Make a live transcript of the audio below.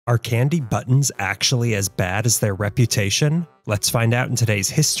Are candy buttons actually as bad as their reputation? Let's find out in today's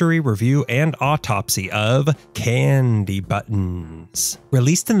history, review, and autopsy of candy buttons.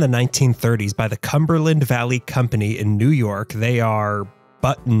 Released in the 1930s by the Cumberland Valley Company in New York, they are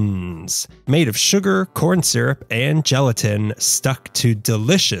buttons made of sugar, corn syrup, and gelatin stuck to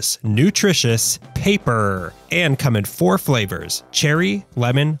delicious, nutritious paper, and come in 4 flavors: cherry,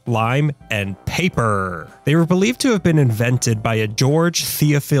 lemon, lime, and paper. They were believed to have been invented by a George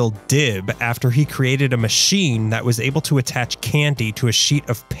Theophil Dibb after he created a machine that was able to attach candy to a sheet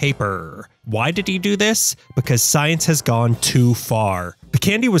of paper. Why did he do this? Because science has gone too far. The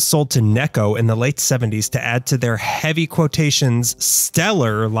candy was sold to Necco in the late 70s to add to their heavy quotations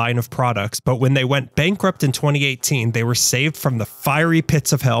stellar line of products, but when they went bankrupt in 2018, they were saved from the fiery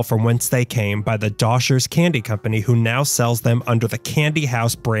pits of hell from whence they came by the Doshers Candy Company, who now sells them under the Candy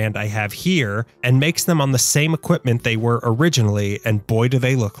House brand I have here and makes them on the same equipment they were originally, and boy do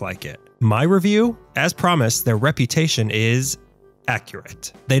they look like it. My review? As promised, their reputation is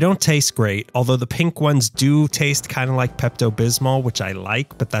accurate. They don't taste great, although the pink ones do taste kind of like Pepto-Bismol, which I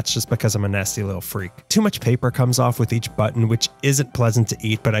like, but that's just because I'm a nasty little freak. Too much paper comes off with each button, which isn't pleasant to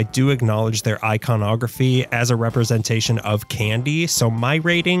eat, but I do acknowledge their iconography as a representation of candy, so my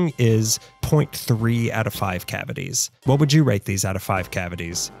rating is 0.3 out of 5 cavities. What would you rate these out of 5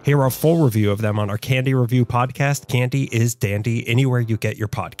 cavities? Hear a full review of them on our Candy Review podcast. Candy is dandy anywhere you get your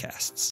podcasts.